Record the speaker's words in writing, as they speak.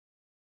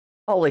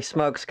Holy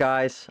smokes,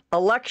 guys.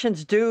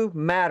 Elections do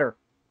matter.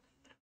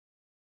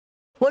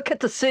 Look at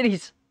the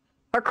cities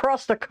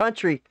across the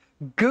country.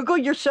 Google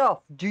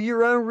yourself. Do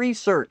your own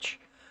research.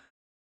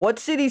 What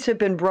cities have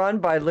been run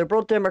by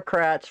liberal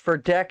Democrats for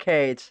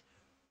decades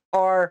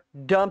are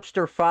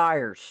dumpster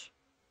fires.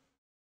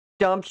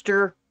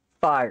 Dumpster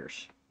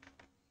fires.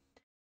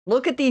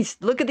 Look at these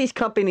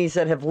companies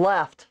that have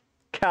left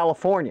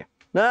California.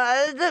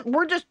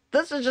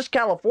 This is just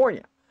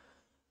California.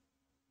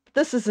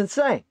 This is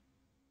insane.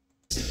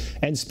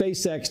 And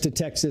SpaceX to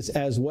Texas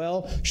as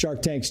well.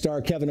 Shark Tank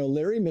star Kevin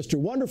O'Leary, Mr.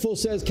 Wonderful,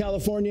 says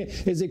California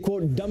is a,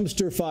 quote,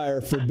 dumpster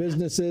fire for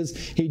businesses.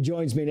 He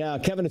joins me now.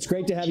 Kevin, it's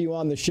great to have you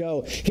on the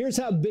show. Here's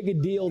how big a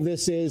deal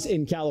this is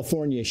in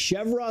California.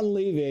 Chevron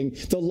leaving,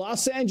 the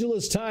Los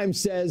Angeles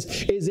Times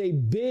says, is a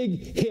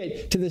big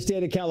hit to the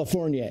state of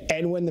California.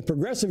 And when the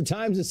Progressive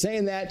Times is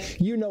saying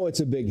that, you know it's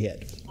a big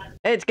hit.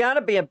 It's got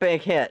to be a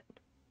big hit.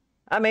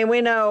 I mean,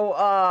 we know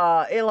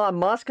Elon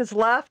Musk has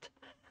left.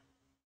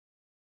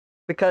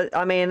 Because,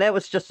 I mean, that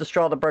was just the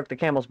straw that broke the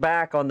camel's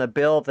back on the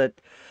bill that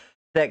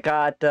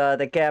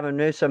Gavin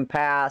Newsom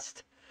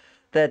passed,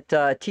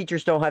 that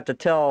teachers don't have to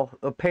tell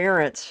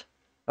parents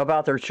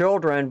about their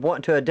children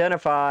wanting to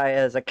identify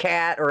as a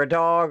cat or a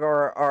dog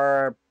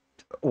or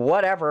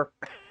whatever.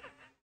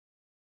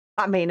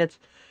 I mean,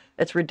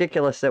 it's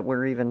ridiculous that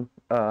we're even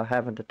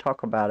having to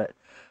talk about it.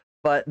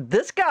 But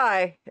this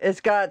guy has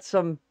got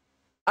some...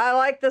 I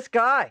like this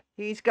guy.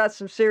 He's got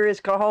some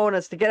serious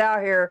cojones to get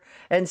out here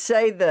and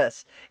say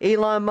this.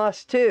 Elon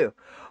Musk, too.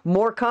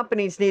 More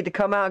companies need to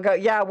come out and go,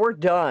 yeah, we're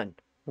done.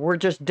 We're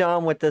just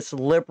done with this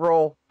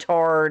liberal,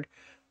 tard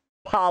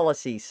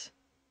policies.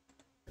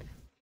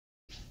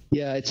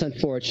 Yeah, it's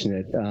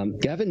unfortunate.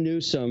 Gavin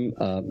Newsom,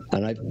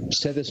 and I've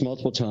said this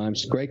multiple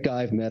times, great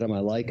guy, I've met him, I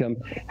like him,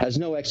 has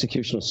no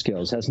executional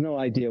skills, has no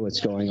idea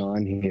what's going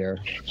on here.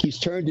 He's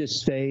turned his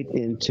state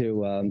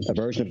into a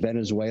version of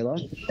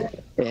Venezuela.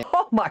 And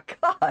oh, my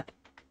God.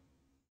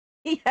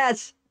 He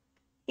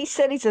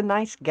said he's a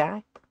nice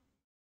guy.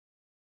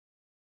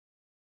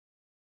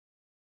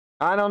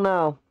 I don't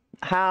know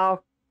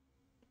how.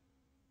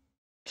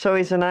 So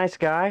he's a nice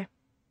guy?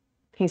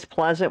 He's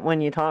pleasant when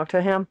you talk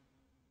to him?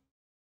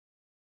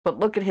 But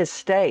look at his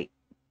state.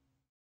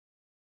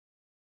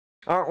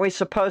 Aren't we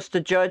supposed to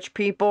judge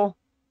people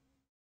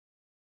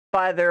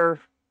by their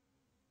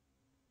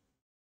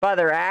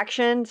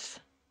actions?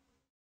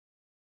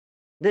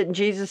 Didn't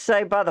Jesus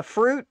say by the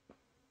fruit?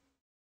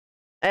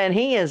 And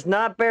he has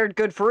not bared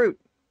good fruit.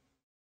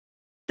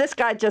 This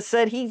guy just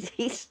said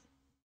he's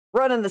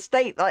running the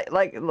state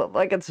like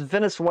it's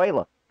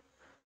Venezuela.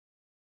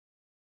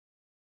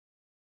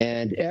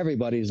 And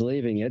everybody's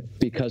leaving it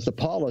because the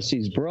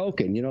policy's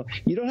broken. You know,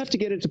 you don't have to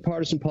get into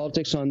partisan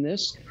politics on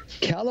this.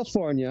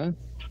 California,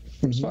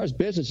 as far as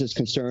business is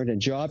concerned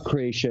and job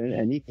creation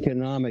and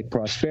economic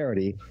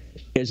prosperity,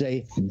 is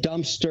a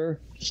dumpster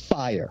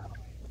fire.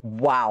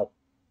 Wow.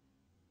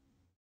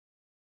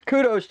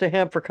 Kudos to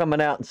him for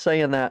coming out and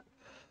saying that.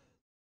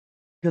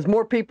 Because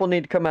more people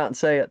need to come out and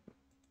say it.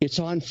 It's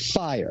on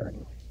fire.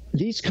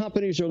 These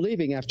companies are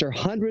leaving after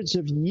hundreds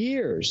of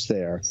years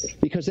there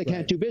because they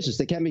can't do business.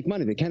 They can't make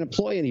money. They can't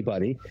employ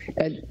anybody.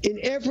 And in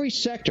every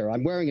sector,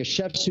 I'm wearing a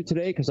chef suit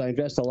today because I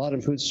invest a lot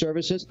in food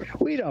services.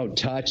 We don't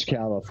touch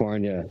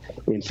California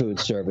in food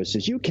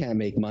services. You can't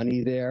make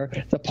money there.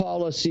 The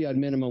policy on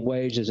minimum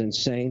wage is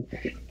insane.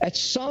 At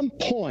some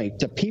point,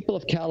 the people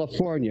of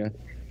California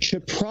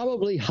should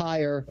probably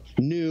hire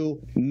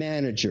new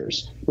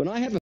managers. When I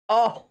have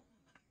a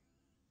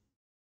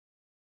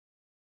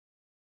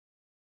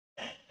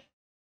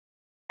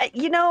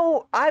You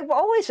know, I've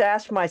always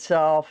asked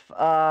myself,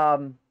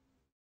 and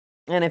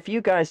if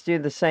you guys do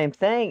the same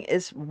thing,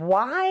 is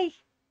why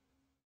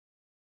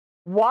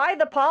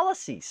the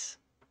policies?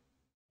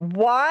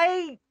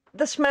 Why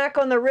the smack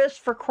on the wrist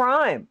for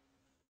crime?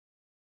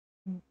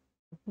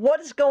 What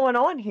is going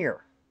on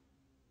here?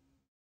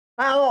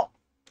 Now,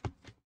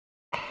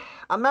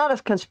 I'm not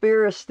a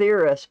conspiracy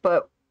theorist,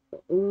 but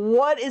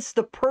what is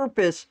the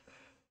purpose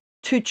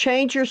to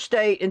change your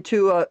state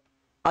into a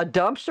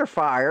dumpster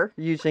fire,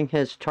 using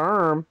his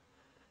term,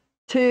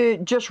 to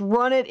just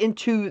run it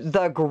into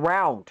the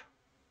ground?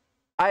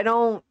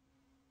 I'm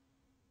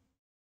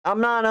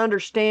not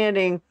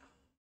understanding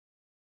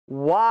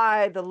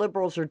why the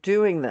liberals are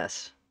doing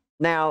this.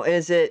 Now,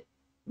 is it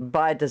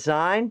by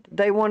design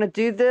they want to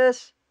do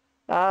this?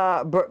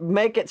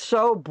 Make it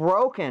so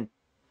broken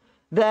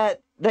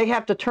that they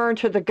have to turn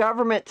to the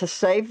government to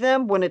save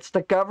them when it's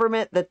the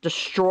government that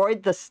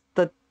destroyed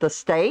the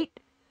state?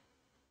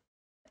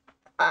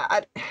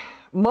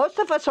 Most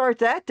of us aren't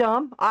that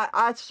dumb.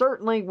 I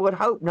certainly would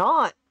hope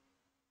not.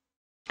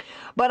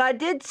 But I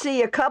did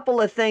see a couple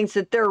of things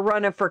that they're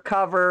running for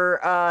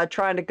cover,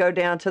 trying to go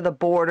down to the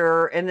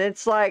border. And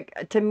it's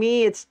like, to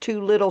me, it's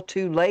too little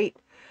too late.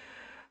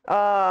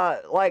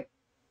 Like,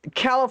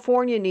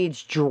 California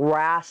needs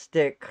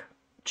drastic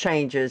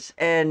changes.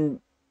 And,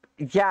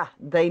 yeah,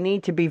 they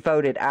need to be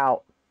voted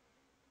out.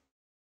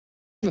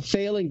 A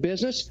failing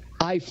business,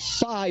 I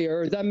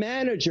fire the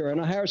manager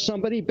and I hire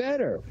somebody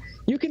better.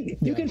 You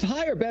can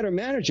hire better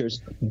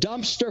managers.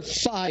 Dumpster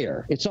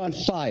fire. It's on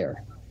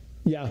fire.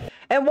 Yeah.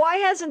 And why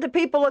hasn't the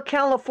people of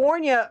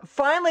California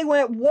finally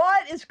went,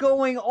 what is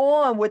going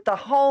on with the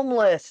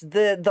homeless,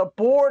 the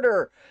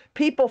border,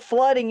 people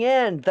flooding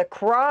in, the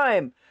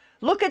crime?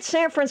 Look at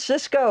San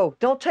Francisco.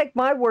 Don't take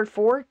my word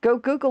for it. Go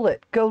Google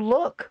it. Go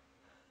look.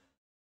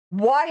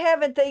 Why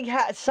haven't they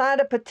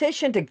signed a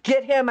petition to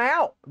get him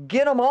out?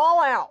 Get them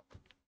all out.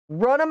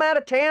 Run him out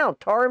of town.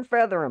 Tar and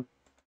feather him.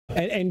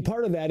 And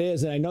part of that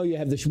is, and I know you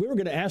have this, we were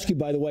going to ask you,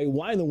 by the way,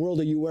 why in the world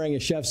are you wearing a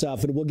chef's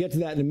outfit? We'll get to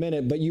that in a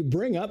minute, but you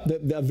bring up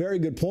a very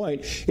good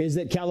point, is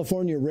that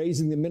California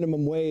raising the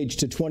minimum wage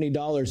to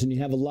 $20, and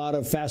you have a lot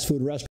of fast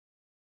food restaurants.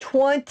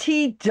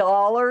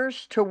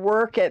 $20 to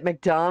work at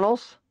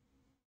McDonald's?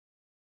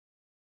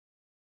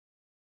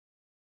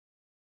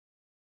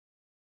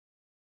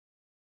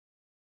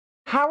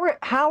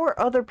 How are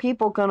other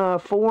people going to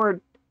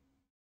afford?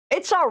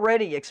 It's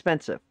already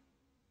expensive.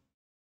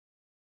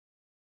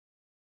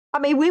 I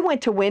mean, we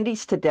went to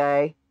Wendy's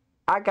today.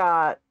 I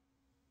got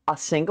a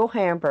single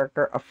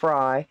hamburger, a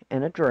fry,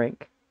 and a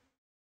drink.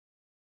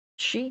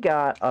 She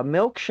got a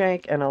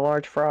milkshake and a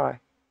large fry.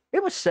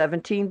 It was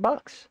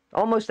 $17,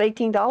 almost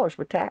 $18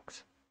 with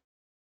tax.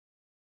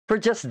 For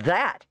just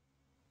that.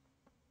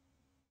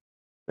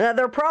 Now,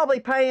 they're probably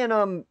paying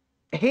them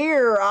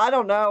here, I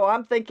don't know,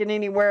 I'm thinking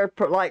anywhere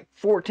for like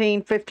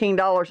 $14,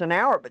 $15 an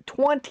hour, but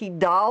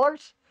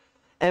 $20?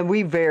 And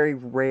we very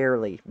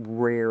rarely,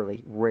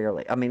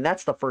 I mean,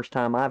 that's the first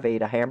time I've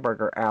ate a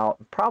hamburger out,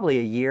 probably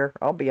a year,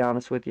 I'll be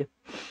honest with you.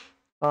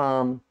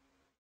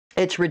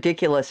 It's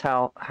ridiculous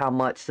how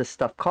much this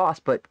stuff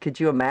costs, but could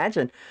you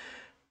imagine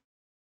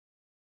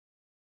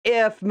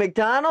if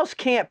McDonald's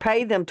can't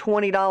pay them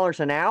 $20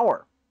 an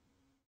hour?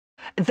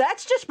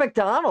 That's just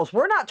McDonald's.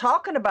 We're not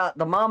talking about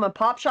the mom and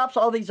pop shops,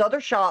 all these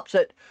other shops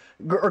that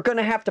are going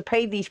to have to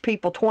pay these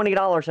people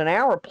 $20 an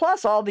hour.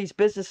 Plus, all these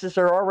businesses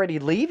are already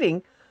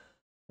leaving.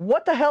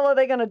 What the hell are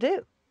they going to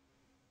do?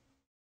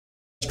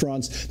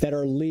 Restaurants that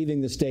are leaving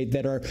the state,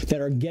 that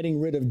are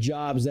getting rid of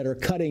jobs, that are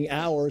cutting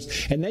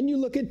hours. And then you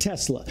look at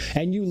Tesla,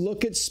 and you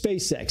look at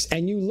SpaceX,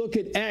 and you look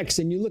at X,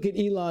 and you look at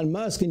Elon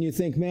Musk, and you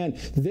think, man,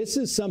 this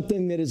is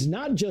something that is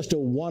not just a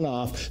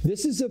one-off.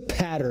 This is a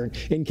pattern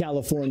in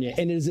California,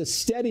 and it is a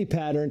steady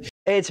pattern.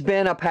 It's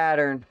been a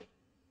pattern.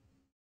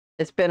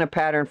 It's been a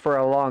pattern for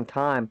a long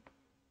time.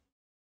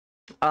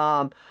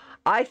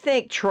 I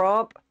think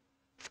Trump's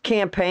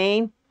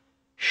campaign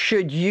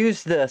should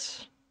use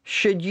this.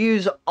 Should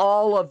use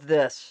all of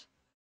this.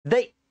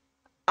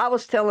 I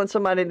was telling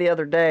somebody the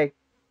other day,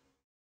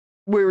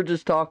 we were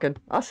just talking.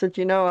 I said,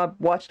 you know, I've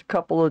watched a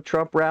couple of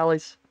Trump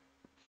rallies.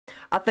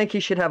 I think he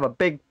should have a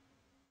big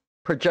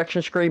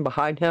projection screen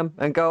behind him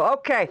and go,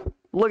 okay,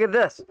 look at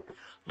this.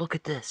 Look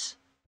at this.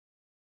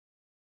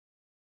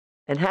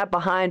 And have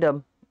behind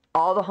him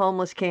all the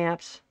homeless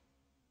camps,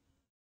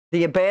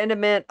 the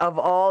abandonment of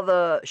all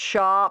the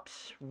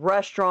shops,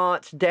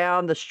 restaurants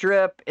down the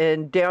strip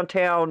in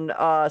downtown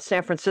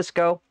San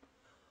Francisco.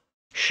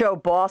 Show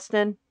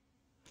Boston.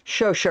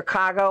 Show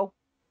Chicago.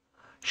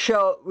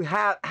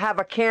 Have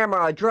a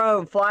camera, a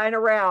drone flying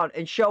around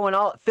and showing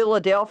all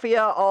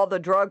Philadelphia, all the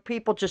drug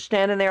people just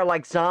standing there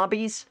like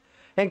zombies.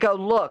 And go,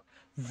 look,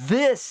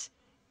 this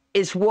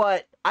is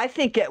what I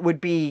think it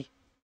would be.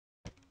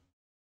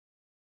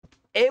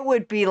 It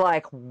would be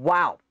like,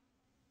 wow.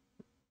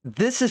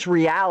 This is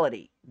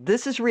reality.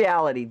 This is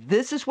reality.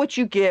 This is what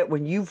you get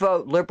when you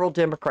vote liberal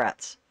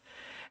Democrats.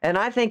 And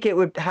I think it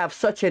would have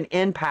such an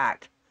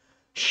impact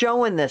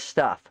showing this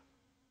stuff.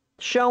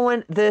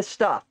 Showing this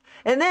stuff.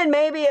 And then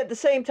maybe at the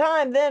same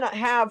time, then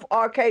have,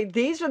 okay,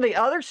 these are the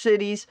other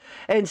cities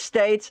and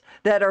states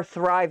that are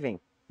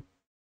thriving.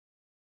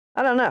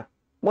 I don't know.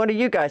 What do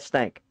you guys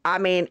think? I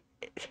mean,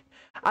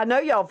 I know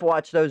y'all have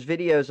watched those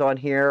videos on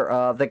here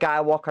of the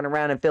guy walking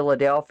around in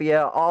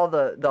Philadelphia, all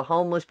the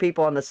homeless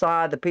people on the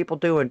side, the people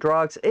doing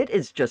drugs. It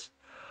is just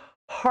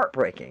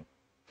heartbreaking.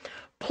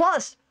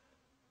 Plus,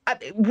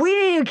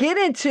 we get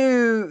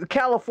into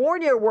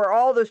California where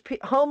all those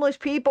homeless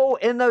people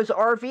in those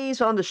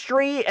RVs on the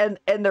street and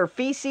their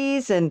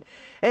feces and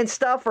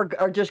stuff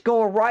are just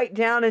going right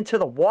down into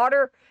the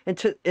water,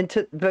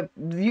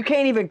 you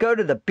can't even go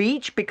to the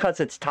beach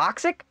because it's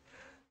toxic,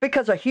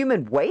 because of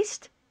human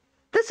waste.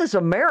 This is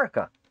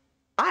America.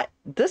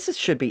 This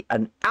should be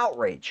an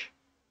outrage.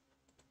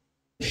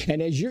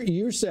 And as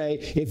you say,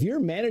 if you're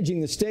managing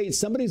the state,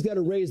 somebody's got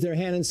to raise their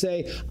hand and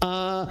say,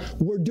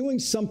 we're doing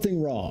something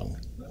wrong.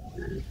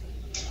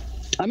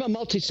 I'm a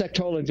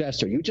multi-sectoral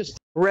investor.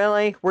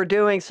 Really? We're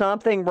doing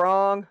something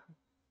wrong?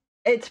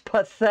 It's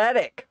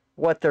pathetic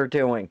what they're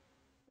doing.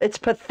 It's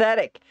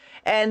pathetic.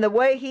 And the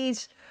way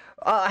he's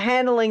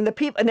handling the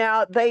people.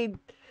 Now,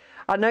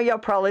 I know y'all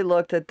probably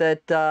looked at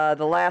that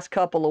the last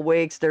couple of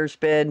weeks. There's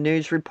been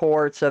news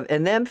reports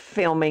and them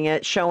filming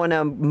it, showing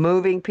them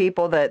moving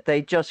people that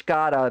they just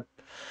got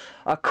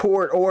a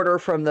court order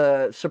from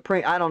the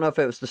Supreme. I don't know if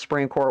it was the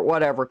Supreme Court,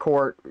 whatever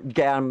court.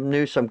 Gavin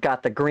Newsom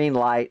got the green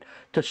light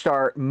to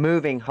start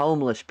moving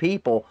homeless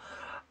people.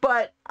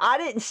 But I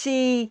didn't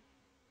see,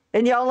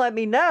 and y'all let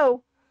me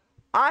know,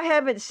 I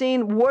haven't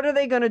seen what are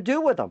they going to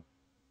do with them.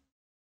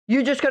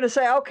 You're just going to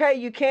say, okay,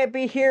 you can't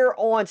be here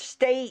on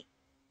state,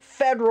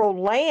 federal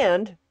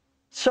land,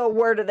 so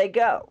where do they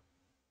go?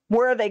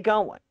 Where are they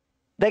going?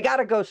 They got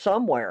to go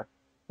somewhere,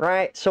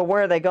 right? So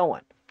where are they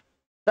going?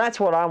 That's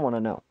what I want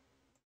to know.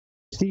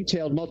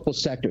 Detailed multiple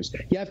sectors.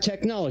 You have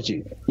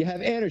technology, you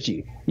have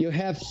energy, you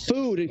have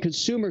food and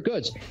consumer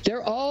goods.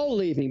 They're all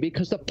leaving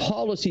because the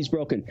policy's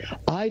broken.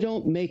 I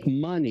don't make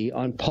money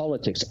on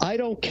politics. I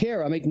don't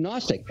care. I'm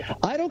agnostic.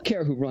 I don't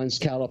care who runs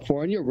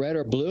California, red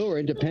or blue or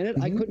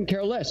independent. I couldn't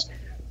care less.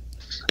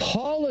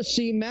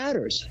 Policy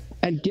matters.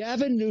 And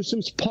Gavin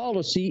Newsom's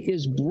policy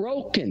is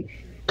broken.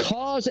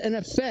 Cause and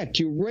effect.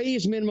 You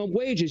raise minimum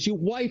wages, you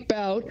wipe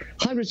out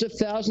hundreds of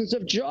thousands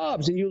of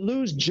jobs, and you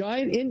lose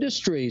giant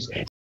industries.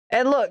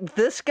 And look,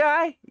 this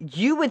guy,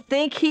 you would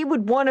think he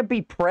would want to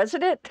be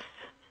president?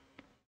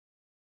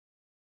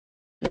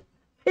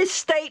 His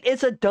state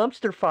is a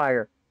dumpster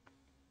fire.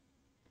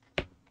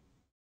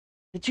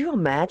 Did you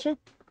imagine?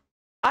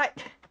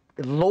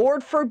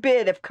 Lord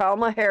forbid if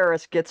Kamala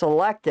Harris gets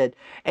elected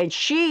and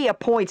she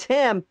appoints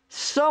him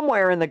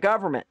somewhere in the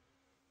government.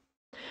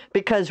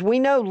 Because we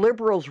know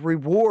liberals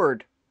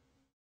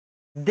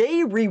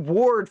they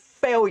reward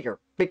failure,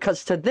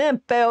 because to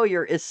them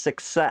failure is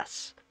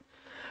success.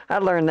 I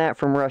learned that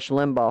from Rush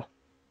Limbaugh.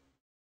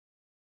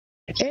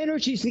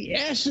 Energy is the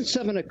essence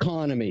of an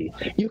economy.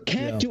 You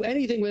can't do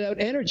anything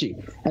without energy.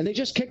 And they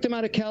just kicked him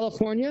out of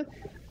California.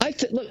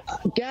 Look,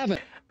 Gavin.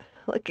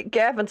 Look,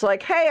 Gavin's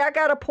like, hey, I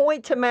got a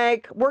point to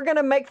make. We're going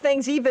to make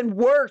things even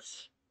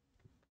worse.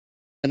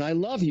 And I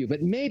love you,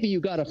 but maybe you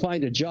got to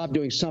find a job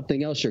doing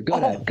something else you're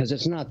good at, because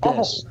it's not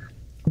this.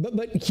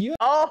 But you...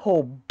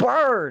 Oh,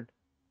 burn.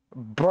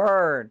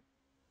 Burn.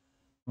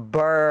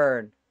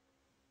 Burn.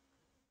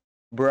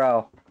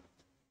 Bro.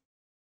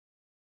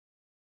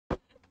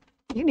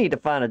 You need to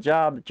find a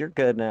job that you're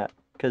good at,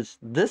 because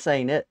this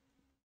ain't it.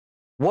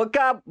 What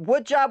job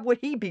would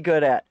he be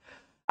good at?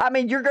 I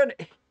mean,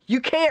 you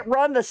can't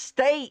run the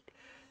state.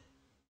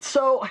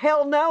 So,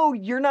 hell no,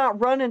 you're not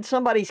running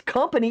somebody's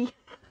company.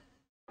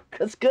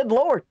 Because, good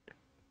Lord,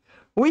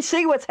 we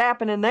see what's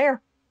happening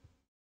there.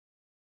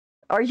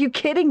 Are you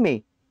kidding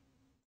me?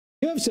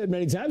 You have said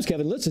many times,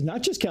 Kevin, listen,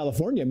 not just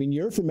California. I mean,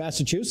 you're from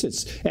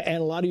Massachusetts and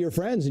a lot of your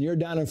friends, and you're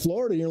down in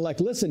Florida. And you're like,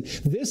 listen,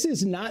 this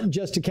is not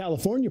just a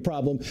California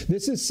problem.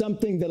 This is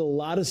something that a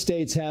lot of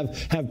states have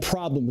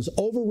problems,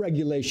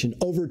 over-regulation,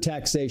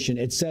 over-taxation,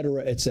 et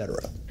cetera, et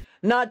cetera.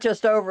 Not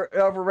just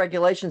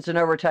over-regulations and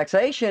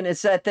over-taxation.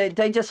 It's that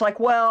they just like,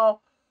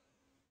 well,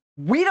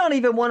 we don't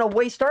even want to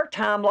waste our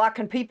time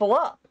locking people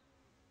up.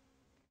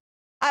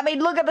 I mean,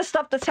 look at the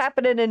stuff that's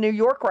happening in New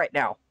York right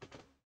now.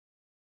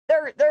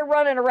 They're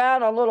running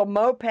around on little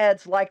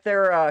mopeds like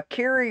they're a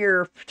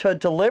carrier to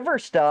deliver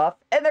stuff,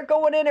 and they're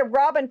going in and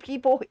robbing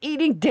people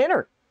eating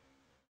dinner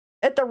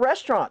at the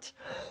restaurants.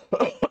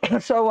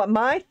 So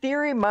my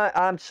theory,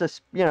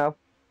 those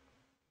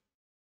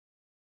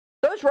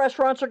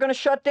restaurants are going to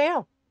shut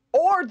down,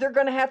 or they're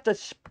going to have to,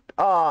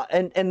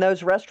 and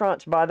those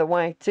restaurants, by the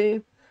way,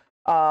 too,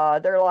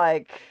 they're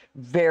like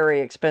very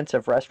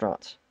expensive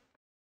restaurants.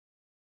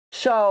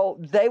 So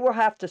they will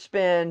have to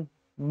spend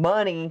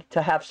money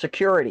to have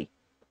security.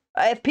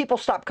 If people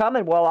stop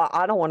coming, well,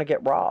 I don't want to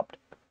get robbed.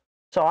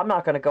 So I'm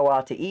not going to go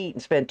out to eat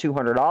and spend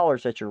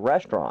 $200 at your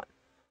restaurant.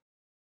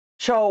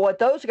 So what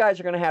those guys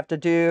are going to have to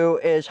do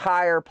is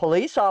hire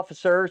police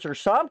officers or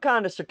some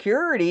kind of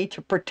security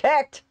to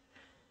protect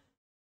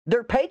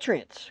their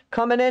patrons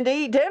coming in to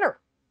eat dinner.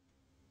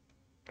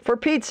 For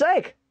Pete's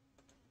sake.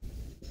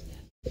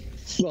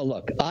 Well,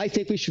 look, I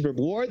think we should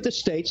reward the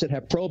states that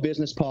have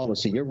pro-business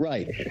policy. You're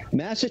right.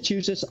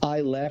 Massachusetts,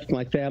 I left.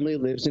 My family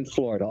lives in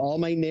Florida. All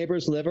my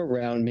neighbors live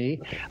around me.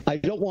 I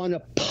don't want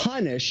to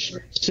punish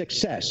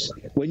success.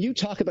 When you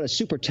talk about a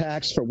super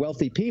tax for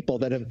wealthy people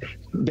that have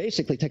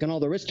basically taken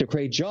all the risk to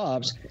create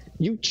jobs,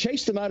 you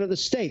chase them out of the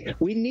state.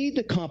 We need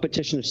the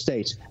competition of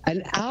states.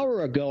 An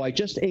hour ago, I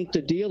just inked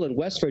a deal in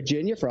West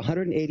Virginia for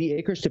 180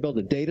 acres to build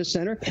a data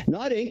center.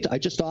 Not inked. I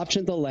just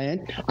optioned the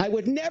land. I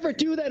would never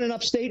do that in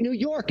upstate New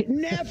York.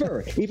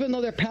 Never. Even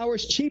though their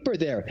power's cheaper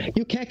there.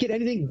 You can't get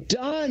anything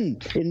done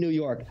in New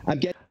York.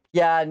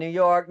 Yeah, New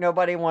York.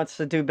 Nobody wants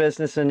to do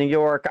business in New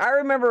York. I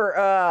remember,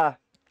 I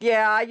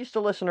used to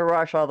listen to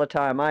Rush all the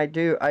time. I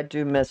do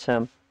miss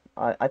him.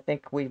 I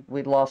think we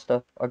lost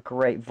a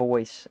great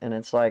voice, and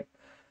it's like,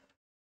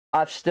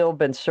 I've still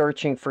been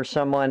searching for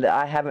someone that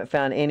I haven't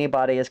found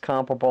anybody as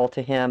comparable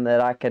to him that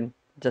I can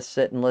just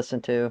sit and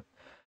listen to.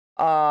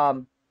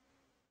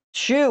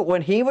 Shoot,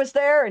 when he was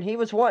there and he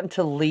was wanting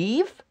to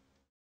leave,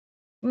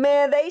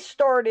 man, they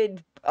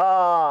started,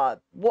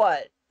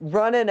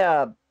 running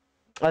an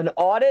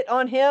audit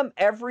on him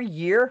every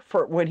year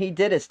for when he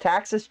did his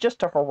taxes just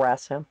to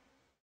harass him.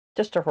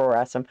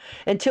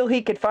 Until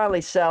he could finally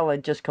sell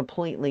and just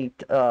completely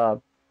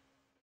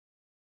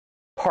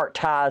part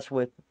ties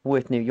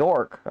with New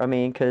York. I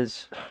mean,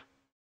 because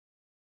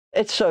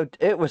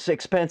it was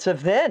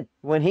expensive then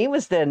when he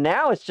was there.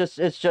 Now it's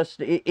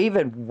just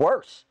even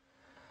worse.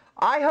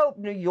 I hope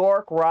New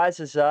York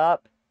rises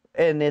up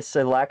in this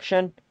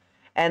election,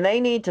 and they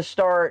need to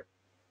start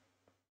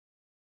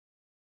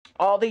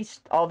all these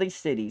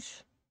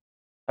cities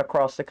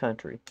across the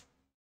country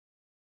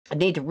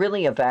need to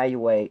really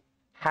evaluate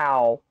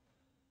how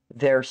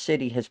their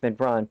city has been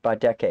run by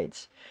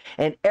decades.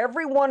 And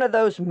every one of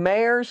those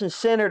mayors and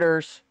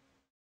senators,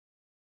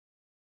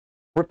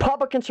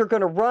 Republicans are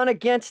going to run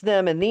against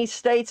them in these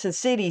states and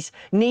cities,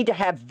 need to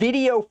have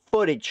video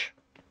footage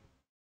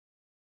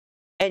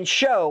and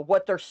show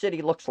what their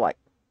city looks like.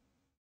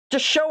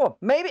 Just show them.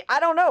 Maybe, I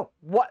don't know.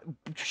 What,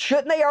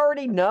 shouldn't they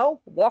already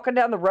know walking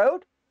down the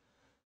road?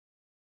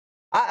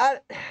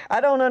 I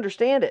don't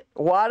understand it.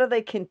 Why do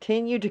they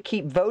continue to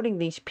keep voting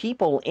these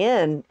people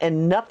in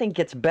and nothing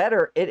gets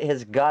better? It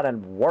has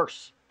gotten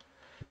worse.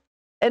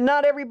 And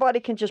not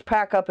everybody can just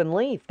pack up and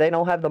leave. They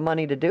don't have the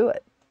money to do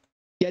it.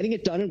 Getting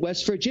it done in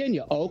West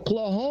Virginia,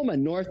 Oklahoma,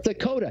 North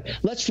Dakota.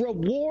 Let's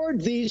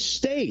reward these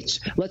states.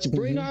 Let's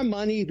bring our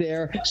money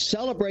there,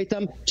 celebrate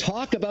them,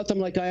 talk about them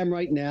like I am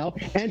right now,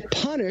 and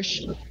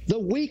punish the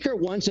weaker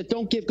ones that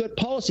don't give good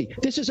policy.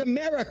 This is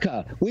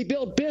America. We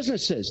build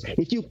businesses.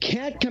 If you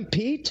can't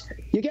compete,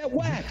 you get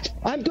whacked.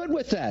 I'm good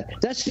with that.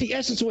 That's the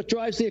essence of what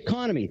drives the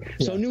economy.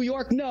 So New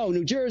York, no.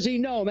 New Jersey,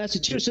 no.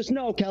 Massachusetts,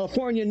 no.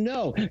 California,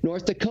 no.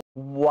 North Dakota.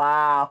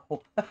 Wow.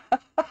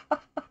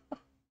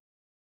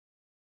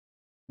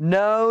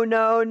 No,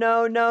 no,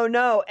 no, no,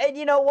 no. And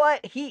you know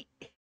what?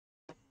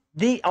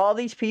 All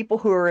these people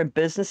who are in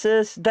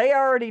businesses, they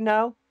already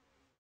know.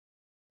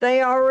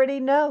 They already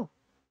know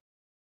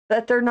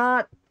that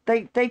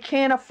they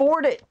can't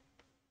afford it.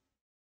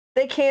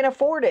 They can't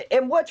afford it.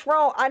 And what's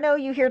wrong? I know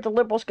you hear the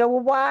liberals go,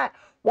 well,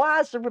 why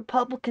is the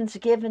Republicans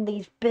giving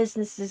these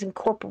businesses and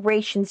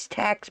corporations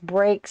tax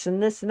breaks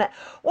and this and that?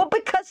 Well,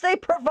 because they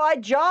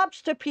provide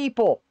jobs to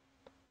people.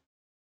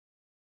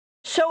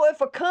 So if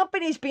a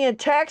company's being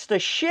taxed the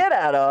shit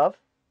out of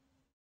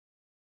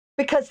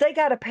because they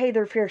got to pay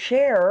their fair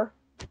share,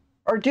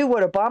 or do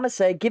what Obama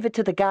said, give it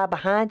to the guy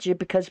behind you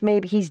because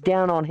maybe he's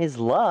down on his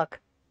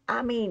luck.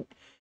 I mean,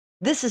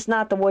 this is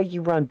not the way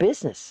you run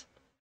business.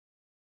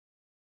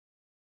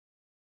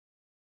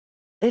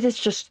 It's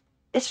just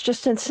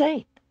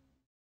insane.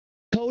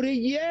 Dakota,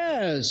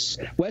 yes.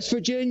 West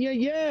Virginia,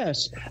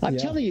 yes. I'm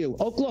telling you,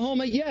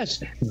 Oklahoma,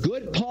 yes.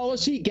 Good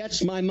policy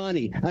gets my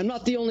money. I'm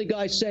not the only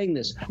guy saying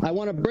this. I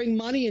want to bring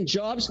money and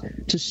jobs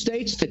to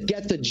states that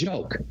get the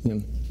joke.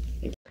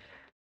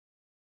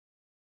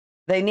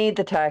 They need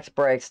the tax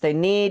breaks. They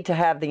need to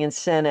have the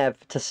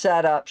incentive to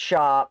set up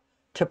shop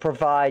to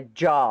provide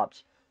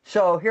jobs.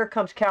 So here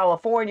comes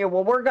California.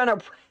 Well, we're going to...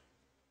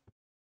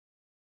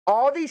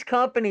 All these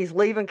companies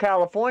leaving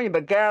California,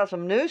 but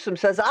Gavin Newsom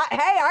says, hey,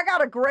 I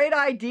got a great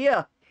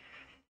idea.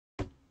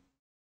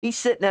 He's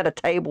sitting at a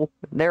table.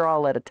 They're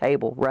all at a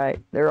table, right?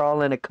 They're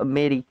all in a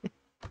committee.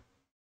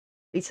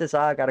 He says,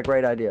 I got a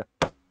great idea.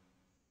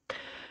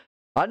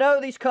 I know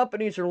these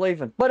companies are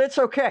leaving, but it's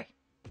okay.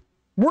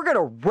 We're going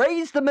to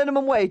raise the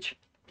minimum wage.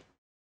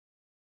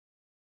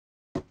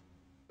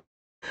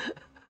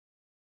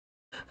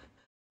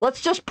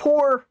 Let's just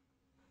pour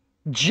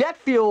jet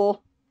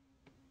fuel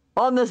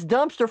on this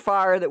dumpster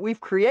fire that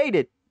we've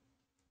created.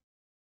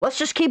 Let's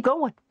just keep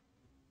going.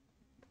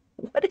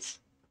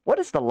 What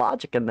is the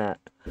logic in that?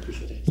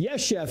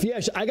 Yes, Chef.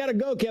 Yes, I got to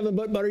go, Kevin.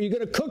 But are you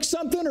going to cook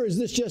something, or is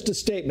this just a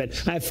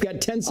statement? I've got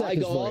 10 seconds. I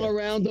go all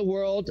around the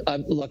world.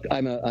 Look,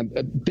 I'm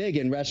big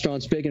in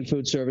restaurants, big in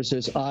food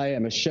services. I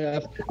am a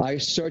chef. I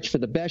search for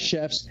the best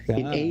chefs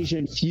in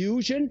Asian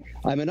fusion.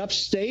 I'm in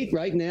upstate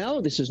right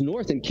now. This is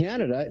north in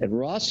Canada at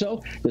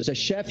Rosso. There's a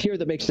chef here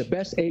that makes the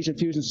best Asian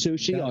fusion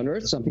sushi on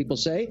earth. Some people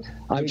say.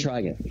 I'm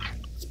trying it.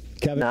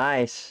 Kevin.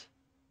 Nice.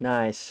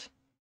 Nice.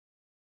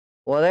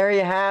 Well, there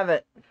you have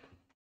it.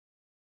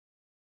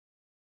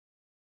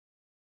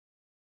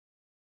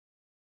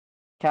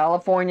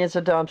 California's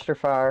a dumpster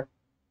fire.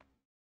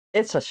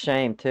 It's a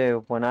shame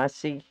too when I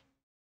see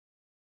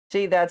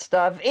that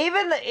stuff.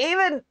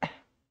 Even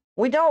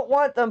we don't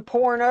want them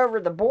pouring over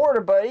the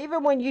border, but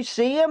even when you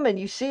see them and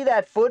you see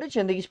that footage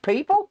and these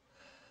people,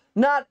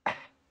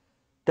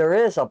 there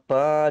is a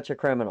bunch of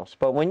criminals.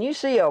 But when you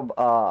see a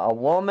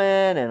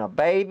woman and a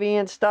baby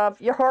and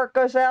stuff, your heart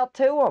goes out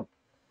to them.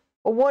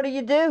 Well, what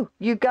do?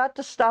 You got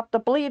to stop the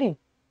bleeding.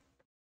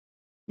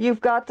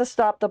 You've got to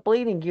stop the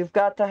bleeding. You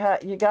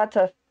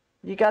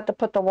got to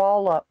put the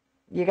wall up.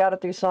 You got to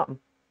do something.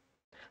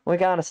 We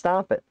got to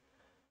stop it.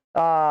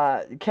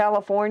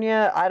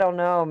 California, I don't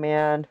know,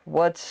 man.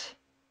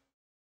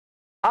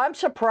 I'm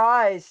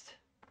surprised,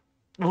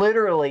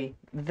 literally,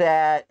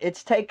 that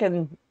it's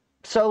taken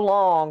so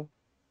long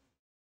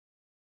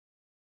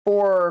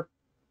for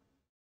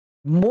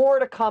more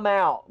to come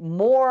out,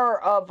 more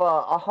of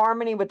a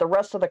harmony with the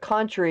rest of the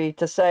country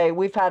to say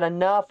we've had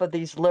enough of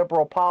these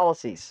liberal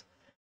policies.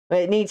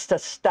 It needs to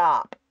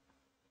stop.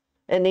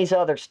 In these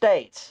other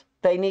states,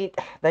 they need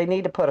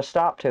to put a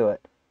stop to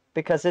it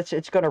because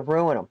it's going to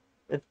ruin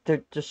them.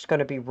 They're just going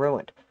to be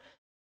ruined.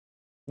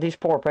 These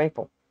poor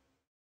people.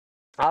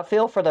 I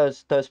feel for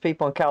those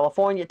people in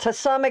California to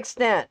some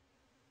extent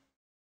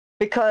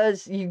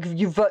because you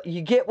vote,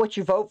 you get what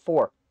you vote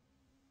for.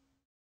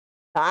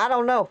 I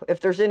don't know if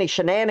there's any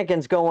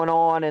shenanigans going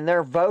on in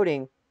their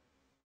voting.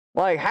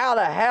 Like, how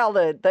the hell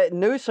did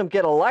Newsom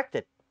get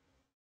elected?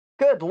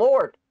 Good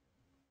Lord.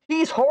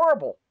 He's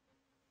horrible.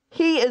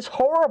 He is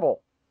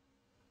horrible.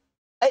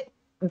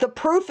 The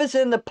proof is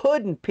in the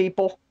pudding,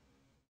 people.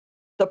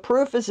 The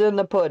proof is in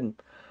the pudding.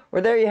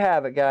 Well, there you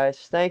have it, guys.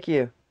 Thank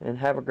you, and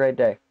have a great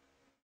day.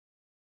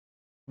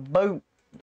 Boom.